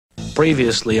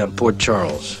Previously on Port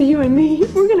Charles. You and me,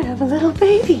 we're gonna have a little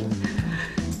baby.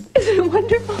 Isn't it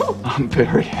wonderful? I'm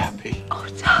very happy. Oh,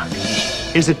 Doc.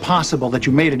 Is it possible that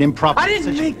you made an improper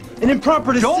decision? I didn't make an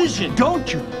improper decision.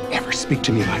 Don't you ever speak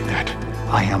to me like that.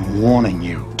 I am warning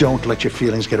you. Don't let your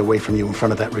feelings get away from you in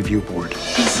front of that review board.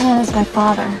 Serena is my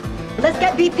father. Let's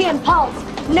get BP and Pulse.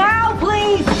 Now,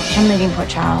 please! I'm leaving Port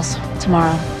Charles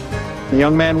tomorrow. The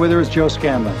young man with her is Joe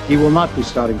Scanlon. He will not be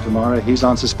starting tomorrow. He's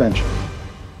on suspension.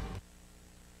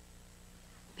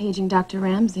 Paging Dr.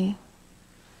 Ramsey.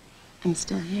 I'm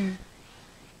still here.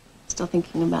 Still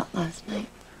thinking about last night.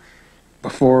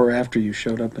 Before or after you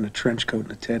showed up in a trench coat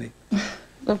and a teddy?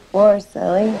 Before,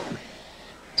 silly.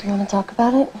 Do you want to talk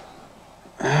about it?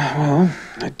 Well,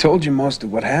 I told you most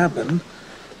of what happened.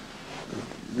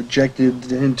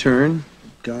 Rejected intern,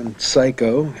 gone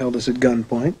psycho, held us at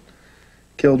gunpoint,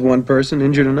 killed one person,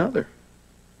 injured another.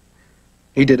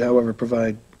 He did, however,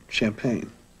 provide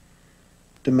champagne.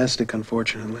 Domestic,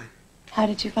 unfortunately. How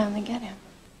did you finally get him?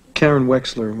 Karen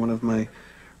Wexler, one of my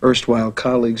erstwhile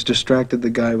colleagues, distracted the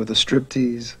guy with a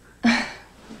striptease.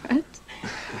 What?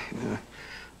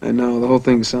 I know, the whole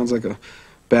thing sounds like a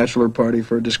bachelor party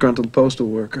for a disgruntled postal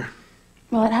worker.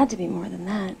 Well, it had to be more than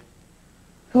that.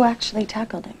 Who actually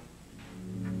tackled him?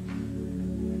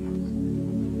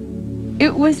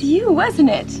 It was you,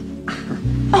 wasn't it?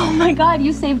 Oh my God,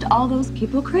 you saved all those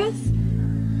people, Chris?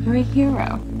 You're a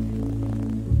hero.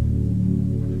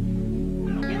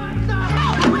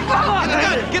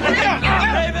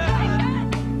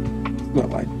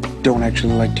 Well, I don't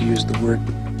actually like to use the word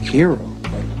hero,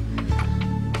 but...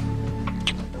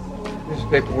 There's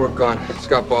paperwork on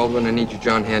Scott Baldwin. I need you,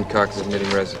 John Hancock, as admitting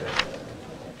resident.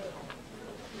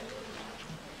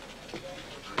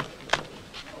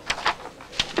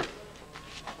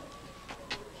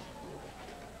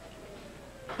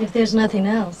 If there's nothing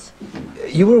else.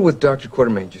 You were with Dr.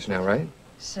 Quartermain just now, right?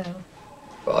 So?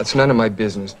 Well, it's none of my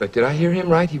business, but did I hear him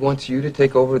right? He wants you to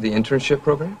take over the internship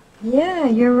program? Yeah,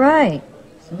 you're right.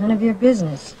 It's none of your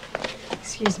business.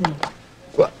 Excuse me.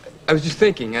 Well, I was just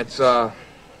thinking, it's a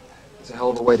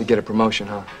hell of a way to get a promotion,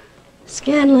 huh?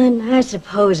 Scanlon, I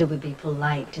suppose it would be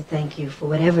polite to thank you for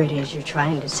whatever it is you're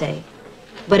trying to say.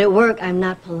 But at work, I'm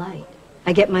not polite.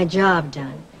 I get my job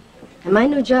done. And my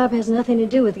new job has nothing to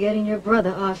do with getting your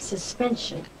brother off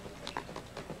suspension.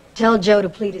 Tell Joe to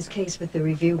plead his case with the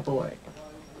review board,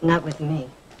 not with me.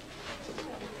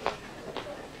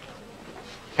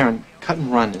 Karen, cut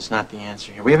and run is not the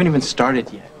answer here. We haven't even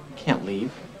started yet. You can't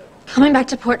leave. Coming back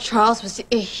to Port Charles was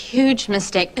a huge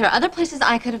mistake. There are other places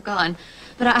I could have gone,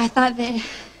 but I thought that...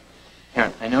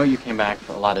 Karen, I know you came back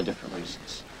for a lot of different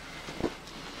reasons.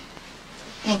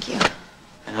 Thank you.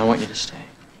 And I want you to stay.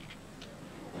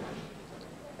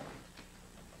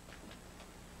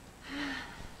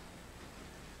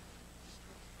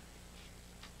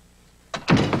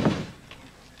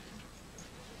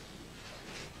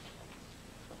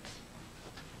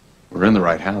 We're in the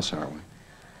right house, aren't we?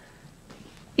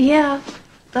 Yeah,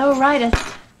 though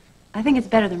rightist. I think it's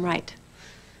better than right.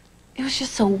 It was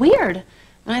just so weird.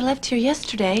 When I left here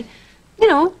yesterday, you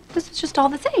know, this was just all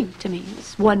the same to me.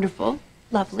 It's wonderful,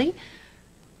 lovely.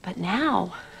 But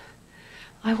now,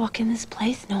 I walk in this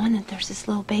place knowing that there's this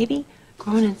little baby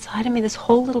growing inside of me, this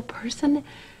whole little person.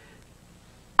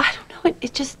 I don't know,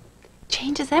 it just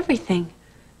changes everything.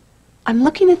 I'm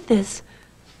looking at this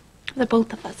for the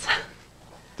both of us.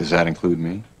 Does that include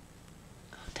me?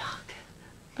 Oh, Doc,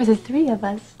 for the three of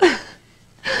us.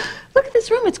 Look at this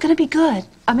room, it's gonna be good.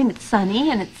 I mean, it's sunny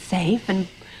and it's safe and...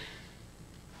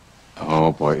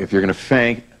 Oh, boy, if you're gonna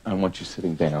faint, I want you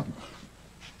sitting down.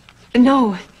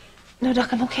 No,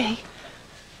 Doc, I'm okay.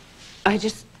 I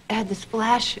just had this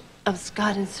flash of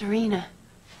Scott and Serena.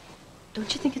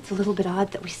 Don't you think it's a little bit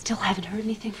odd that we still haven't heard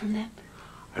anything from them?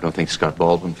 I don't think Scott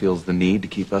Baldwin feels the need to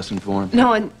keep us informed.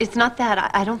 No, and it's not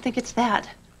that. I don't think it's that.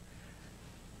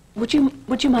 Would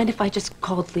you mind if I just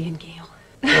called Lee and Gail?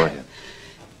 Go ahead.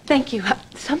 Thank you.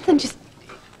 Something just...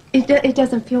 It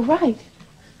doesn't feel right.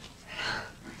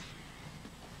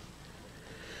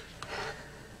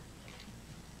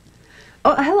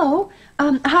 Oh, hello.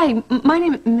 Hi, my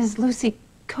name is Ms. Lucy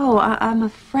Coe. I'm a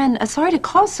friend. Sorry to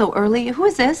call so early. Who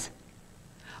is this?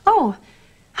 Oh,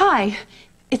 hi.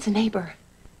 It's a neighbor.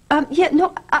 Yeah,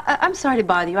 no, I'm sorry to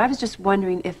bother you. I was just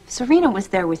wondering if Serena was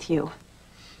there with you.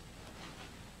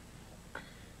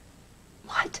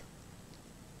 What?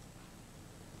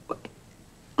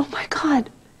 Oh, my God.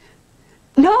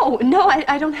 No,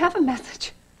 I don't have a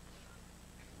message.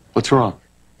 What's wrong?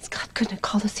 Scott couldn't have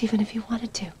called us even if he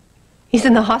wanted to. He's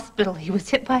in the hospital. He was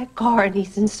hit by a car and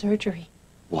he's in surgery.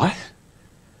 What?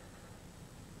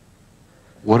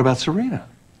 What about Serena?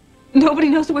 Nobody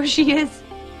knows where she is.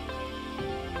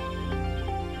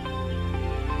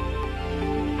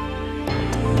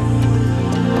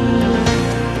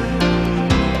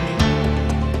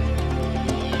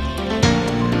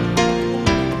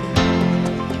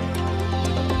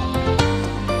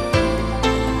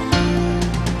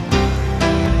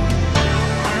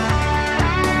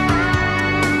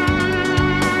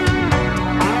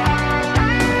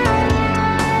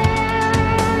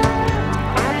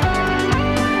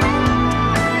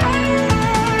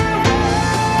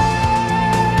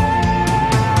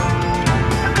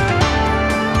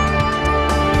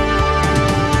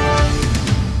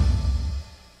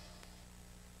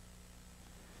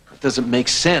 Doesn't make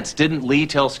sense. Didn't Lee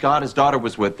tell Scott his daughter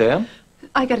was with them?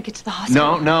 I gotta get to the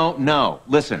hospital. No.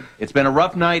 Listen, it's been a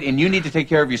rough night, and you need to take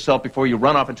care of yourself before you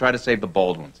run off and try to save the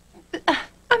Baldwins.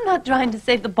 I'm not trying to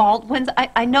save the Baldwins.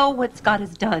 I know what Scott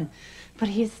has done, but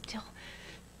he is still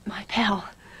my pal.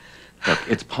 Look,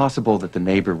 it's possible that the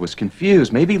neighbor was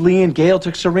confused. Maybe Lee and Gail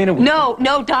took Serena with them.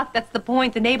 No, Doc, that's the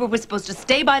point. The neighbor was supposed to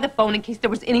stay by the phone in case there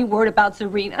was any word about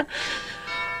Serena.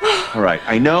 All right,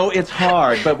 I know it's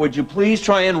hard, but would you please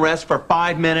try and rest for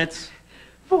 5 minutes?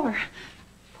 4.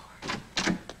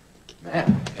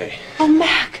 Mac, hey. Oh,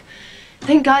 Mac.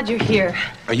 Thank God you're here.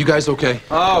 Are you guys okay?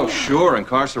 Oh, sure.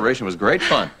 Incarceration was great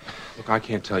fun. Look, I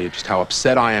can't tell you just how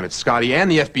upset I am at Scotty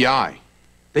and the FBI.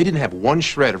 They didn't have one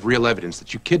shred of real evidence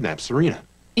that you kidnapped Serena.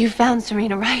 You found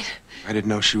Serena, right? I didn't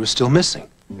know she was still missing.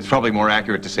 It's probably more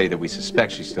accurate to say that we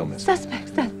suspect she's still missing.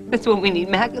 Suspects, that's what we need,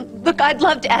 Mac. Look, I'd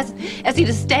love to ask Essie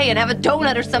to stay and have a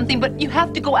donut or something, but you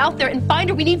have to go out there and find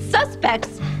her. We need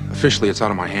suspects. Officially, it's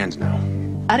out of my hands now.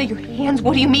 Out of your hands?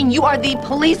 What do you mean? You are the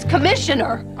police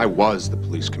commissioner. I was the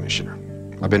police commissioner.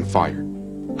 I've been fired.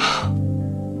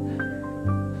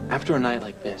 After a night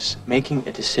like this, making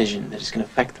a decision that is going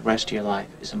to affect the rest of your life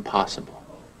is impossible.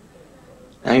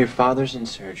 Now your father's in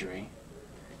surgery.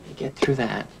 You get through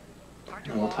that,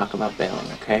 and we'll talk about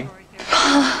bailing, okay?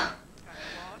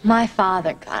 My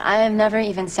father, God, I have never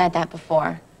even said that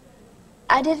before.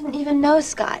 I didn't even know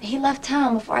Scott. He left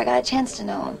town before I got a chance to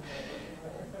know him.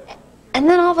 And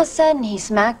then all of a sudden, he's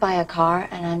smacked by a car,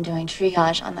 and I'm doing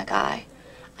triage on the guy.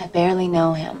 I barely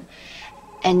know him.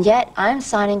 And yet, I'm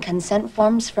signing consent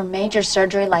forms for major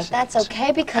surgery like that's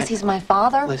okay because he's my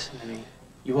father? Listen to me.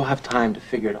 You will have time to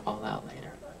figure it all out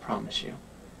later. I promise you.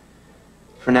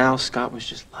 For now, Scott was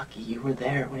just lucky you were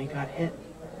there when he got hit.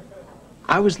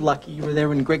 I was lucky you were there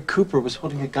when Greg Cooper was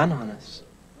holding a gun on us.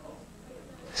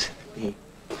 Listen to me.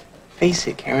 Face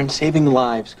it, Karen, saving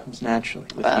lives comes naturally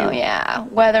with you. Oh, yeah.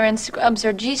 Whether in scrubs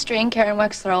or G-string, Karen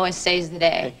Wexler always saves the day.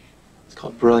 Hey, it's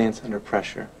called brilliance under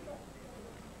pressure.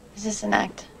 Is this an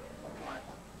act?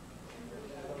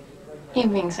 You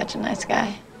being such a nice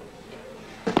guy.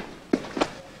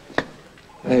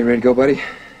 Hey, ready to go, buddy?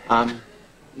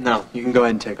 No, you can go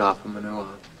ahead and take off. I'm gonna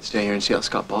stay here and see how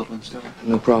Scott Baldwin's doing.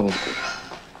 No problem.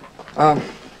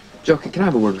 Joe, can I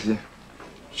have a word with you?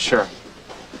 Sure.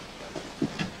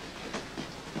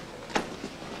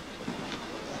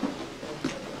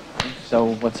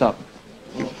 So, what's up?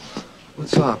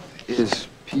 What's up is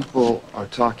people are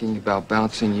talking about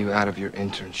bouncing you out of your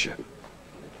internship.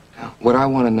 Now, what I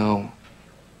want to know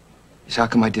is how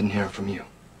come I didn't hear it from you?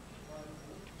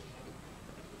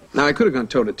 Now, I could have gone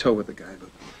toe-to-toe with the guy, but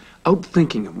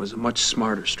outthinking him was a much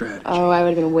smarter strategy. Oh, I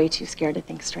would have been way too scared to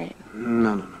think straight.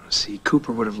 No. See,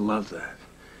 Cooper would have loved that.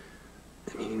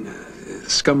 I mean,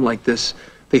 scum like this,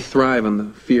 they thrive on the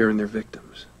fear in their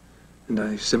victims. And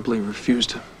I simply refused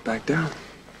to back down.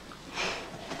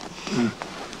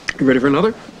 You ready for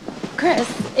another? Chris,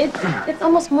 it's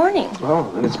almost morning.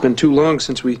 Oh, and it's been too long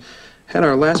since we had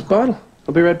our last bottle.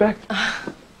 I'll be right back.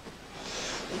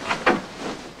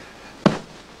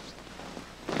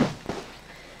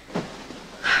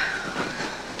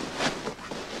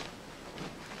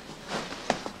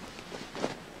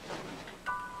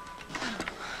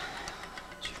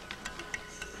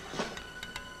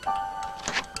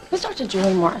 Who's Dr.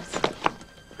 Julie Morris?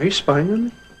 Are you spying on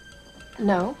me?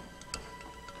 No.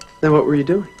 Then what were you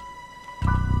doing?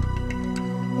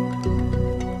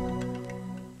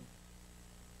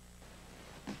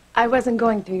 I wasn't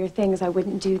going through your things. I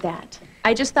wouldn't do that.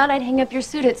 I just thought I'd hang up your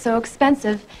suit. It's so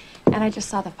expensive. And I just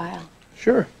saw the file.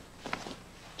 Sure.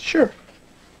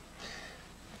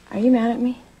 Are you mad at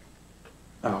me?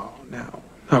 Oh, now,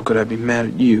 how could I be mad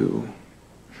at you?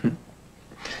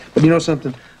 But you know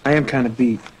something? I am kind of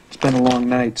beat. It's been a long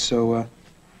night, so,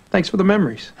 thanks for the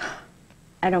memories.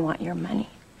 I don't want your money.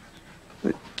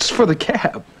 It's for the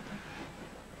cab.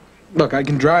 Look, I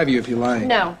can drive you if you like.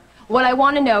 No. What I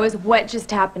want to know is what just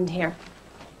happened here.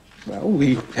 Well,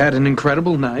 we had an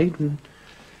incredible night, and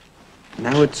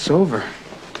Now it's over.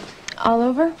 All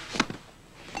over?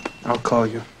 I'll call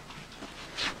you.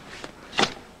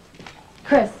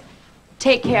 Chris,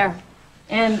 take care.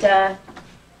 And,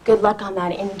 good luck on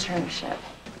that internship.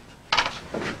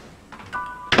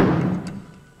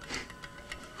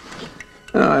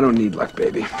 Oh, I don't need luck,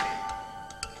 baby.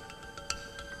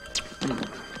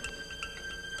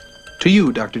 To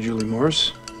you, Dr. Julie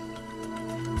Morris.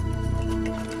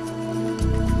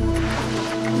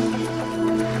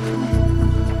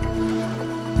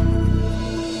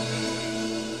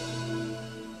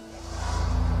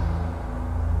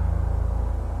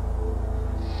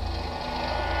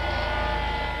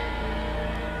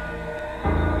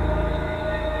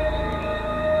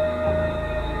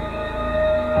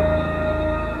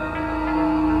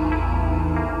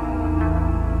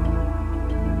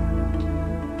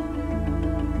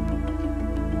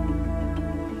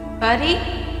 Buddy?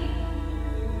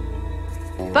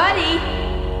 Buddy?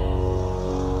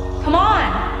 Come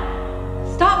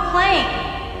on! Stop playing!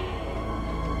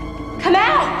 Come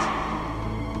out!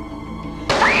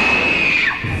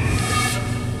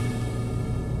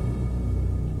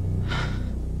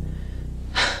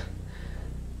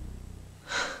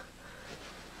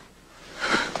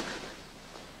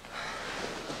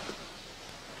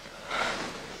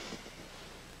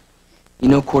 You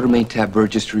know Quartermain tabbed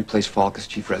Burgess to replace Falk as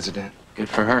chief resident. Good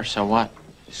for her, so what?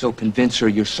 So convince her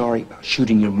you're sorry about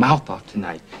shooting your mouth off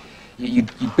tonight.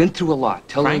 You've been through a lot.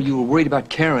 Tell her you were worried about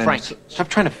Karen. Frank, stop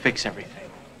trying to fix everything.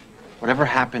 Whatever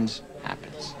happens,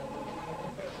 happens.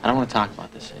 I don't want to talk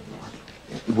about this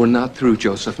anymore. We're not through,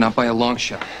 Joseph, not by a long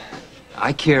shot.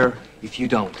 I care if you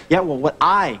don't. Yeah, well, what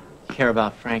I care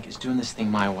about, Frank, is doing this thing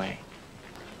my way.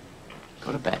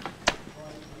 Go to bed.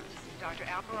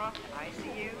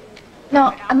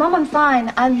 No, Mom, I'm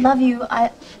fine. I love you.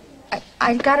 I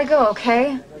gotta go,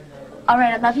 okay? All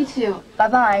right, I love you too.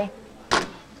 Bye-bye.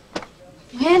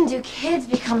 When do kids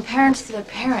become parents to their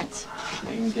parents?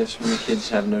 I guess when the kids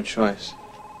have no choice.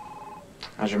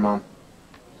 How's your mom?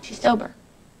 She's sober.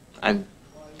 I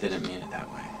didn't mean it that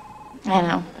way. I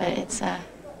know, but it's, the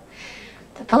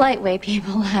polite way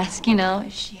people ask, you know,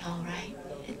 is she all right?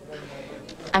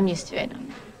 I'm used to it.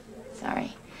 I'm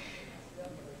sorry.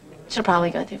 She'll probably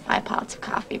go through 5 pots of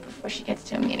coffee before she gets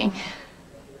to a meeting.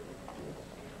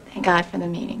 Thank God for the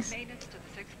meetings.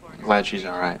 I'm glad she's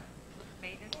all right.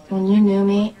 When you knew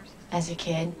me as a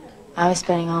kid, I was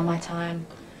spending all my time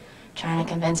trying to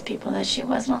convince people that she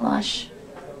wasn't a lush.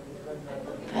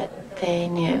 But they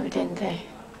knew, didn't they?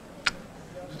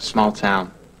 Small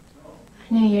town.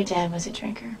 I knew your dad was a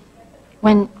drinker.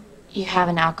 When you have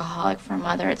an alcoholic for a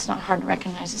mother, it's not hard to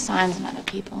recognize the signs in other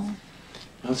people.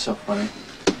 That's so funny.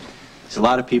 There's a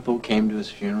lot of people who came to his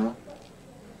funeral.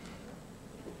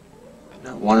 But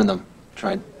not one of them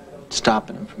tried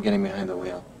stopping him from getting behind the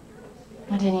wheel.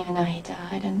 I didn't even know he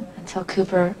died until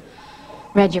Cooper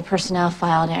read your personnel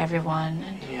file to everyone.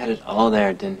 He had it all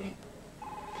there, didn't he?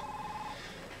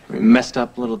 Every messed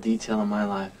up little detail in my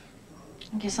life.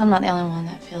 I guess I'm not the only one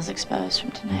that feels exposed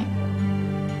from tonight.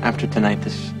 After tonight,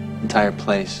 this entire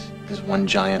place is one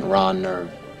giant raw nerve.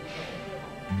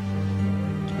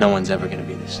 No one's ever going to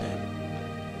be the same.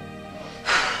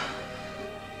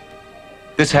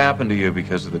 This happened to you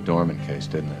because of the Dorman case,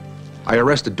 didn't it? I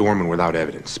arrested Dorman without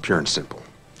evidence, pure and simple.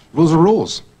 Rules are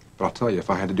rules. But I'll tell you, if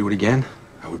I had to do it again,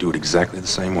 I would do it exactly the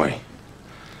same way.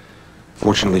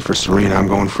 Fortunately for Serena, I'm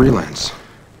going freelance.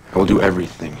 I will do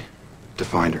everything to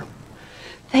find her.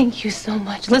 Thank you so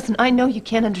much. Listen, I know you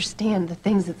can't understand the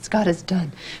things that Scott has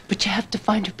done, but you have to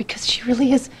find her because she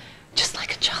really is just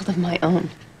like a child of my own.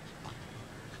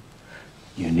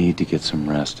 You need to get some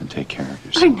rest and take care of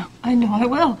yourself. I know, I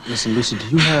will. Listen, Lucy, do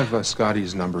you have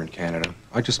Scotty's number in Canada?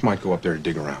 I just might go up there to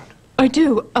dig around. I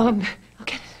do. I'll get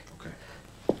it.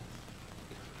 Okay.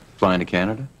 Flying to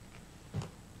Canada?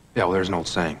 Yeah, well, there's an old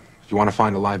saying. If you want to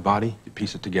find a live body, you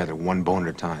piece it together, one bone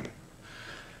at a time.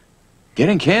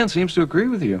 Getting Can seems to agree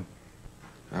with you.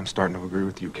 I'm starting to agree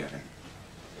with you, Kevin.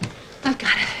 I've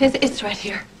got it. It's right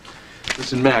here.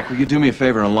 Listen, Mac, will you do me a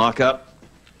favor and lock up?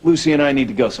 Lucy and I need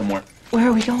to go somewhere. Where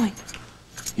are we going?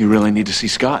 You really need to see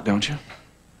Scott, don't you?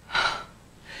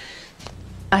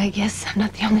 I guess I'm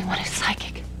not the only one who's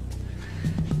psychic.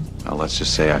 Well, let's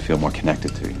just say I feel more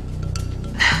connected to you.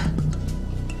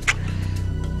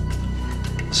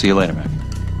 See you later, Mac.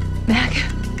 Mac?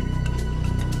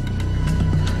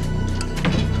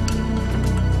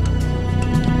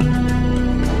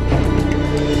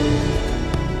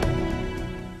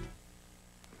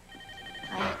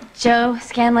 Joe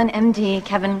Scanlon, MD,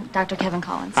 Dr. Kevin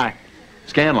Collins. Hi.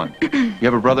 Scanlon, you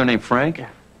have a brother named Frank? Yeah.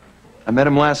 I met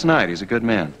him last night. He's a good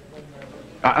man.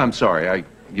 I'm sorry,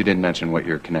 You didn't mention what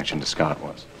your connection to Scott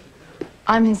was.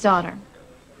 I'm his daughter.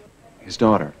 His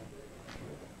daughter.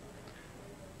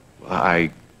 Well,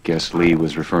 I guess Lee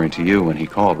was referring to you when he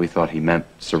called. We thought he meant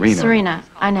Serena. Serena,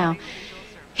 I know.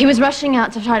 He was rushing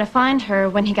out to try to find her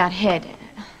when he got hit.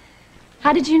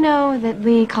 How did you know that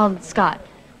Lee called Scott?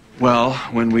 Well,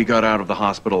 when we got out of the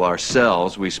hospital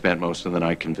ourselves, we spent most of the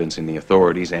night convincing the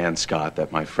authorities and Scott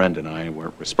that my friend and I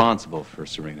weren't responsible for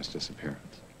Serena's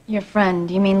disappearance. Your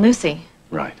friend, you mean Lucy?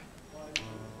 Right.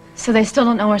 So they still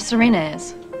don't know where Serena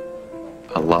is?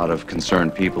 A lot of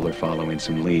concerned people are following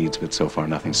some leads, but so far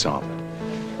nothing's solid.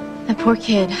 That poor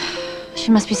kid.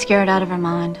 She must be scared out of her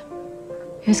mind.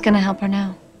 Who's gonna help her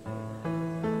now?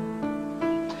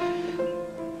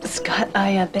 Scott,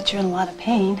 I bet you're in a lot of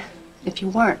pain. If you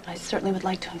weren't, I certainly would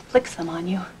like to inflict some on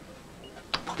you.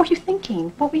 What were you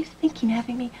thinking? What were you thinking,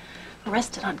 having me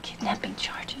arrested on kidnapping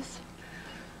charges?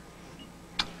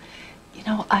 You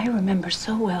know, I remember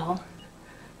so well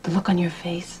the look on your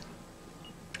face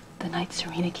the night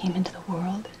Serena came into the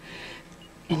world,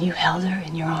 and you held her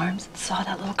in your arms and saw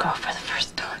that little girl for the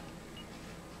first time.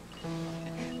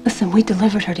 Listen, we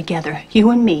delivered her together,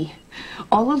 you and me,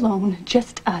 all alone,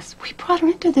 just us. We brought her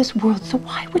into this world, so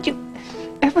why would you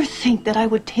ever think that I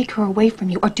would take her away from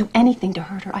you or do anything to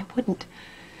hurt her? I wouldn't.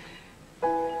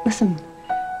 Listen,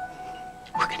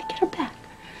 we're gonna get her back.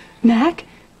 Mac,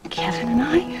 Kevin, and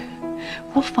I,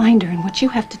 we'll find her, and what you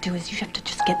have to do is you have to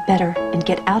just get better and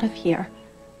get out of here.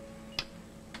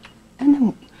 And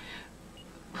then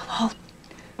we'll all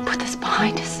put this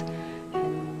behind us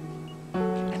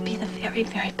and be the very,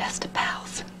 very best of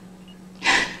pals.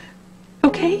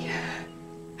 Okay?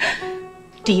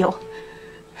 Deal.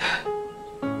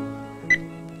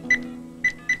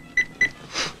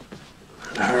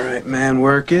 All right, man,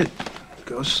 work it.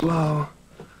 Go slow.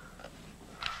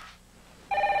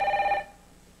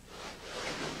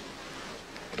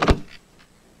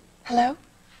 Hello?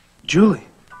 Julie,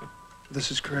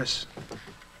 this is Chris.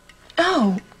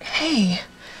 Oh, hey.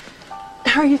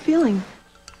 How are you feeling?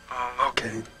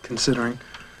 Okay, considering.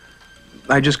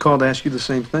 I just called to ask you the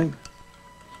same thing.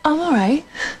 I'm all right.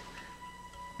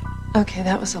 Okay,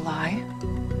 that was a lie.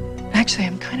 Actually,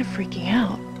 I'm kind of freaking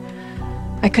out.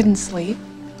 I couldn't sleep.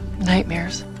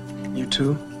 Nightmares. You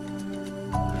too?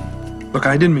 Look,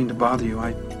 I didn't mean to bother you.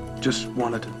 I just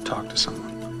wanted to talk to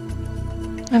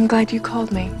someone. I'm glad you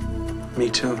called me. Me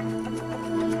too.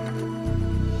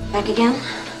 Back again?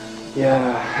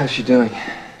 Yeah, how's she doing?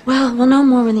 Well, we'll know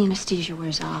more when the anesthesia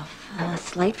wears off.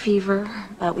 Slight fever,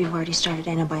 but we've already started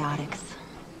antibiotics.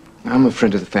 I'm a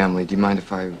friend of the family. Do you mind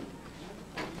if I...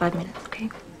 5 minutes, okay?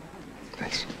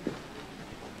 Thanks.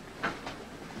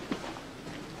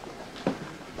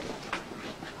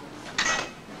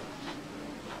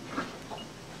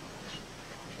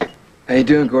 How you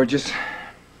doing, gorgeous?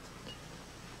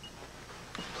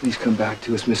 Please come back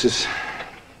to us, Mrs.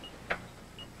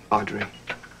 Audrey.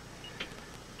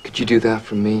 Could you do that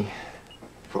for me?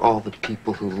 For all the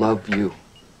people who love you,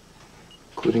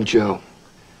 including Joe.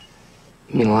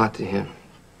 You mean a lot to him.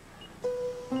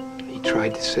 He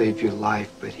tried to save your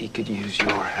life, but he could use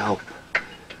your help.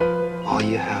 All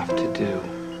you have to do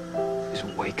is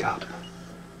wake up.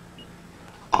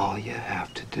 All you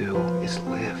have to do is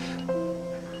live.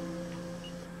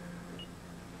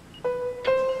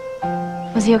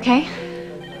 Was he okay?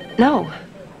 No.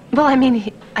 Well, I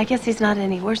mean, I guess he's not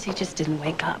any worse. He just didn't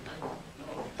wake up.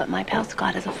 But my pal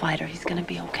Scott is a fighter. He's gonna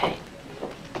be okay.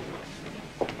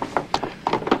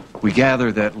 We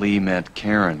gather that Lee meant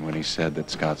Karen when he said that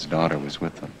Scott's daughter was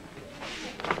with them.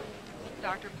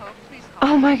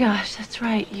 Oh my gosh, that's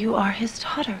right. You are his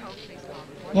daughter.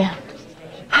 Yeah.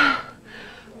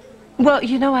 Well,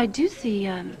 you know, I do see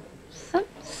some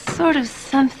sort of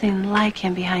something like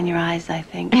him behind your eyes, I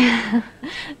think.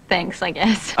 Thanks, I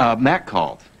guess. Mac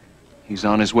called. He's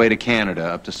on his way to Canada,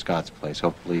 up to Scott's place.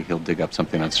 Hopefully he'll dig up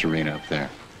something on Serena up there.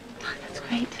 That's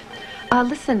great.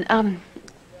 Listen,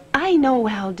 I know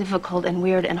how difficult and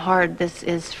weird and hard this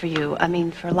is for you. I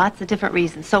mean, for lots of different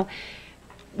reasons. So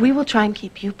we will try and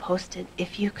keep you posted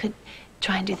if you could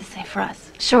try and do the same for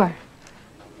us. Sure.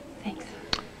 Thanks.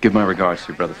 Give my regards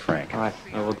to your brother Frank. All right,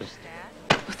 I will do.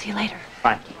 We'll see you later.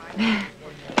 Bye.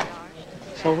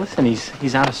 So listen,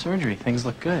 he's out of surgery. Things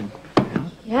look good.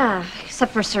 Yeah,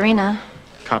 except for Serena.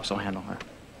 Cops will handle her.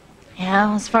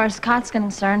 Yeah, as far as Scott's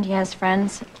concerned, he has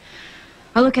friends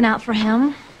are looking out for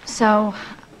him. So,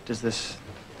 Does this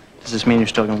mean you're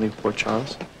still going to leave Port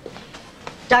Charles?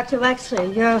 Dr.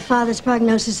 Wexler, your father's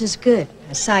prognosis is good.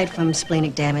 Aside from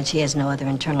splenic damage, he has no other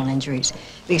internal injuries.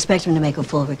 We expect him to make a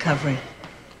full recovery.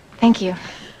 thank you.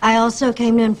 I also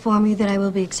came to inform you that I will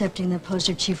be accepting the post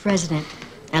of chief resident.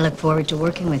 I look forward to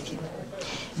working with you.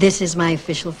 This is my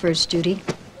official first duty.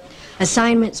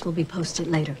 Assignments will be posted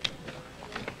later.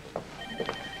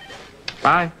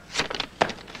 Bye.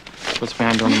 What's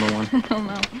behind door number 1? I don't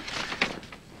know.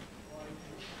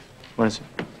 What is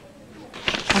it?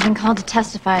 I've been called to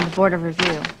testify at the Board of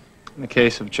Review. In the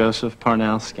case of Joseph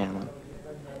Parnell Scanlon.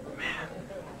 Man.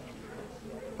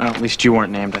 Well, at least you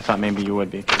weren't named. I thought maybe you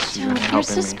would be, because you were helping me. You're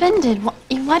suspended.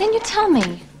 Why didn't you tell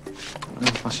me?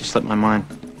 Must have slipped my mind.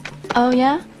 Oh,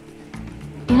 yeah?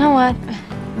 You know what?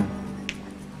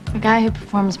 A guy who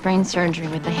performs brain surgery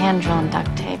with a hand drill and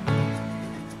duct tape.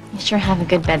 You sure have a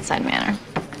good bedside manner.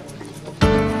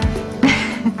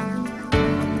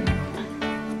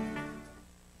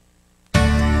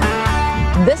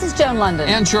 This is Joan London.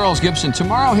 And Charles Gibson.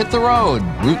 Tomorrow, hit the road.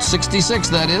 Route 66,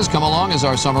 that is. Come along as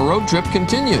our summer road trip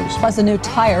continues. Plus, a new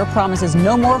tire promises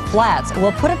no more flats.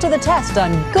 We'll put it to the test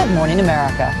on Good Morning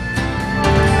America.